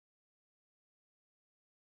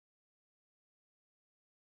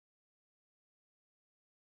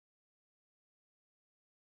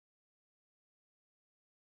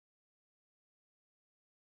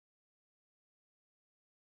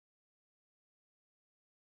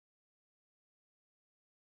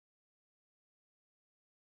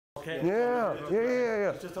Okay.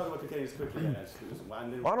 Yeah. Just talk about Kilkenny just quickly.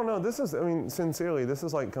 I don't know. This is, I mean, sincerely, this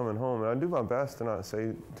is like coming home, and I do my best to not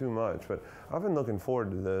say too much, but I've been looking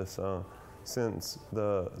forward to this since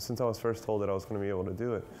I was first told that I was going to be able to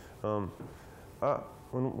do it.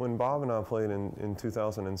 When Bob and I played in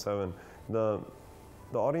 2007, the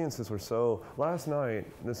audiences were so. Last night,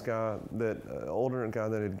 this guy, that older guy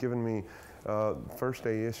that had given me first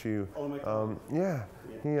day issue,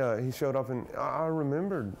 he showed up, and I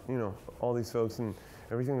remembered, you know, all these folks and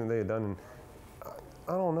everything that they had done. And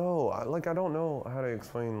I don't know, I don't know how to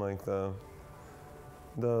explain like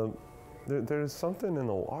there's something in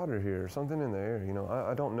the water here, something in the air. You know,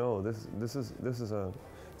 I don't know. This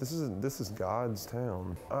is God's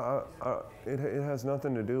town. It has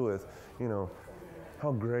nothing to do with, you know,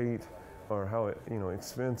 how great or how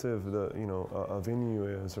expensive a venue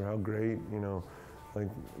is, or how great, you know, like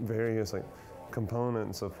various like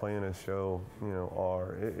components of playing a show, you know,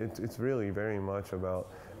 are. It's really very much about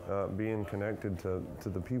being connected to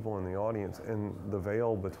the people in the audience, and the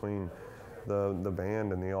veil between the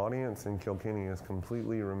band and the audience in Kilkenny is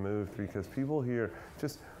completely removed, because people here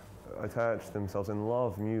just attach themselves and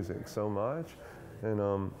love music so much.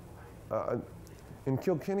 And in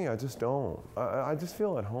Kilkenny, I just don't. I just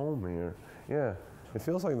feel at home here. Yeah, it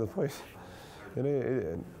feels like the place.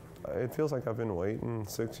 It feels like I've been waiting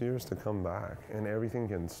 6 years to come back, and everything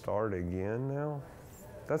can start again now.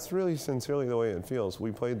 That's really sincerely the way it feels.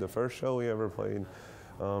 We played the first show we ever played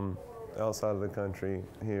outside of the country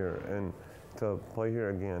here, and to play here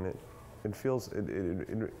again, it feels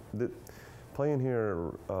playing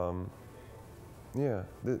here.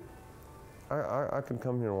 I could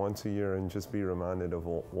come here once a year and just be reminded of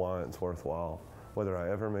why it's worthwhile. Whether I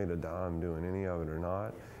ever made a dime doing any of it or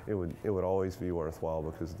not, it would always be worthwhile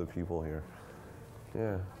because of the people here.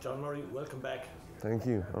 Yeah. John Murry, welcome back. Thank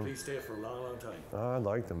you. Please stay for a long, long time. I'd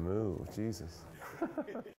like to move. Jesus.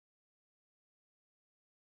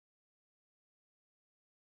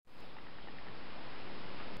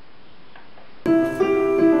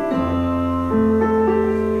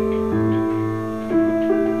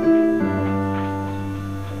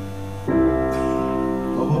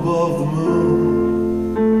 Above the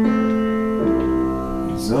moon,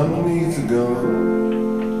 he's underneath the gun,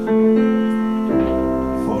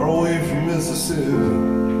 far away from Mississippi.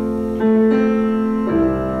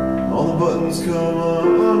 All the buttons come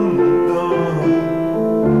undone.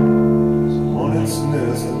 There's a hornet's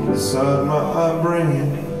nest inside my brain,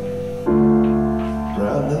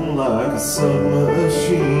 rattling like a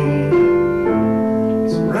submachine.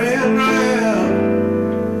 So ran round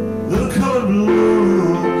little colored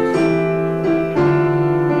balloons,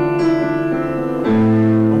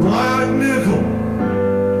 a black nickel,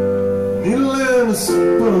 needle and a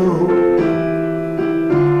spoon.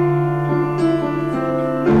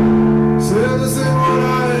 Said this ain't what I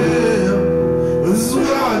am, this is what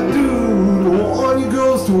I do. No one who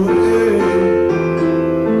goes to an end.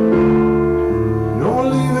 No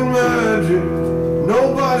believe in magic,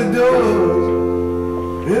 nobody does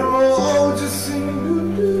anymore. Just seem to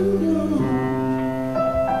do.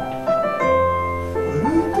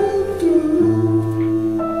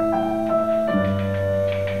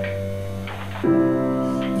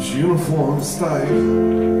 This uniform stiff,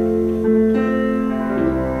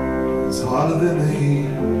 it's hotter than the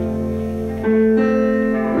heat,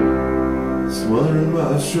 smothering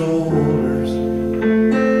my shoulders,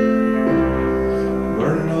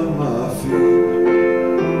 burning up my feet.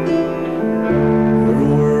 Every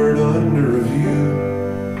word under review,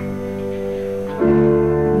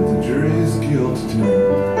 with the jury's guilt too.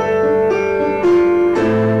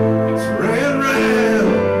 So ran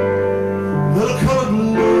round little colored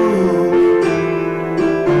balloon,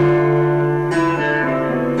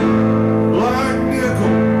 black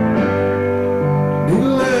nickel,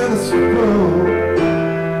 needle and a spoon.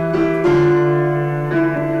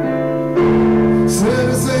 Said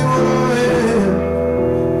this ain't what I am,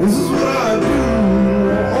 this is what I do.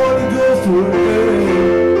 On it goes to an end.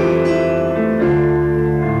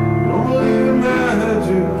 Don't believe in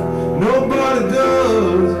magic, nobody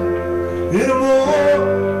does anymore.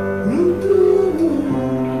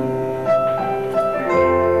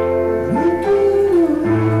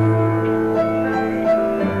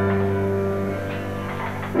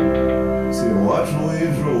 See, watch the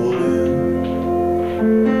waves roll in,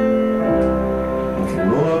 we can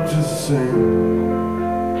roll up just the same,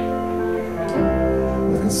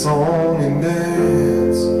 like a song and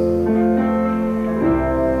dance.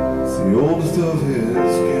 It's the oldest of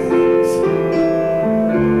his games.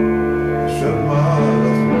 Shut my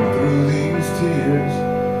eyes through these tears,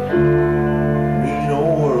 meaning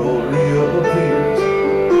old world reappears.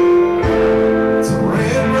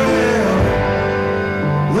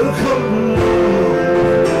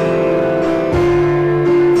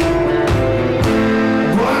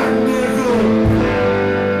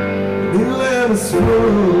 and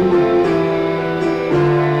smooth.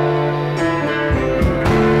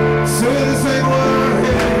 Say this ain't what I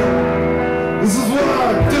hate, this is what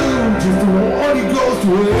I do, just the one he goes to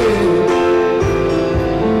hell.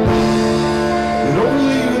 They don't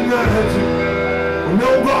believe in magic, when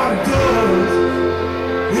nobody does.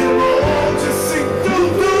 He'll all just sing do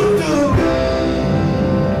do do.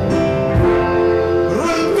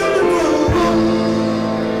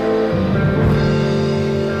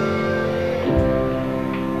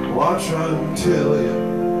 I try to tell you,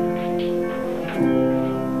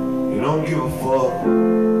 you don't give a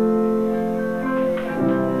fuck.